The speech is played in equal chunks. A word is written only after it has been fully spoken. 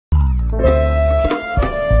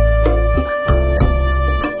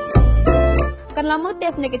ឡំមើលទ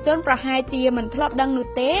ស្សនិកជនប្រហែលជាមិនធ្លាប់ដឹងនោះ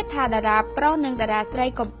ទេថាតារាប្រុសនិងតារាស្រី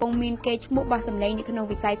កំពុងមានកេរ្តិ៍ឈ្មោះបោះសម្លេងនៅក្នុង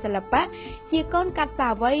វិស័យសិល្បៈជាកូនកាត់សា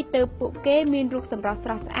វ័យទៅពួកគេមានរូបសម្រស់ស្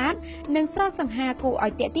រស់ស្អាតនិងស្រស់សង្ហាគួរឲ្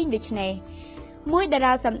យទាក់ទាញដូច្នេះមួយតា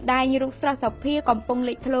រាសម្ដែងរូបស្រស់សុភាកំពុង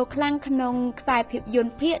លេចធ្លោខ្លាំងក្នុងខ្សែភាពយន្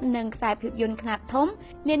តភាគនិងខ្សែភាពយន្តខ្នាតធំ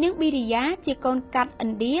អ្នកនាងប៊ីរីយ៉ាជាកូនកាត់ឥ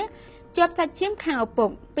ណ្ឌាជាប់សាច់ឈាមខាងឪពុក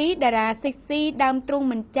ពីតារាសិចស៊ីដើមទ្រូង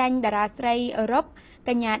មិនចាញ់តារាស្រីអឺរ៉ុបក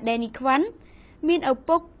ញ្ញាដេនីខ្វាន់មានឪ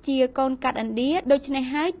ពុកជាកូនកាត់ឥណ្ឌាដូច្នេះ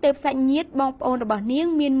ហើយទើបសាច់ញាតិបងប្អូនរបស់នាង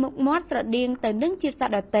មានមុខមាត់ស្រដៀងទៅនឹងជាតិសាស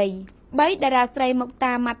ន៍ដទៃ3តារាស្រីមុក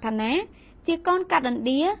តាម៉ាត់ថាណាជាកូនកាត់ឥណ្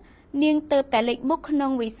ឌានាងទើបតែលេចមុខក្នុ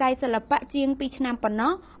ងវិស័យសិល្បៈជាង2ឆ្នាំប៉ុណ្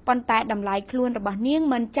ណោះប៉ុន្តែតម្លៃខ្លួនរបស់នាង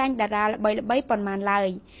មិនចាញ់តារាល្បីៗប៉ុន្មានឡើយ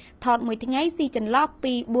ថតមួយថ្ងៃស៊ីចន្លោះ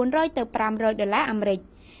ពី$400ទៅ$500អាមេរិក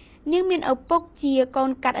នាងមានឪពុកជាកូន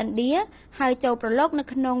កាត់ឥណ្ឌាហើយចូលប្រឡូកនៅ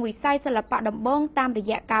ក្នុងវិស័យសិល្បៈដំបូងតាមរ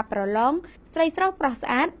យៈការប្រឡងស្រីស្រស់ប្រុសស្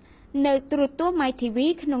អាតនៅទូរទស្សន៍ My TV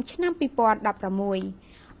ក្នុងឆ្នាំ2016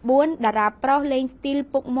 4តារាប្រុសលេងស្ទីល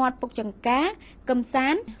ពុកមាត់ពុកចង្ការកឹមសា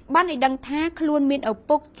នបានឲ្យដឹងថាខ្លួនមានឪ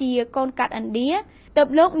ពុកជាកូនកាត់ឥណ្ឌាទើប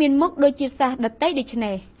លោកមានមុខដូចជាសាសដតីដូច្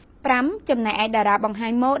នេះ5ចំណែកឯតារាបង្ហា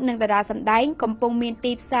ញម៉ូដនិងតារាសម្ដែងកំពុងមាន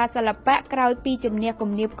ទីផ្សារសិល្បៈក្រោយពីជំនះ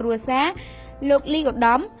គំនាបគ្រួសារលោកលីឧត្ត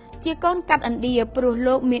មជាកូនកាត់ឥណ្ឌាព្រោះ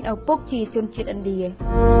លោកមានឪពុកជាជនជាតិឥណ្ឌា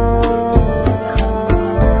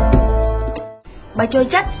បើចូល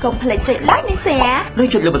ចិត្តកុំភ្លេចចុច like និង share ឬ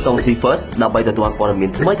ចុចលើប៊ូតុង See First ដើម្បីទទួលព័ត៌មាន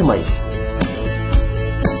ថ្មីៗ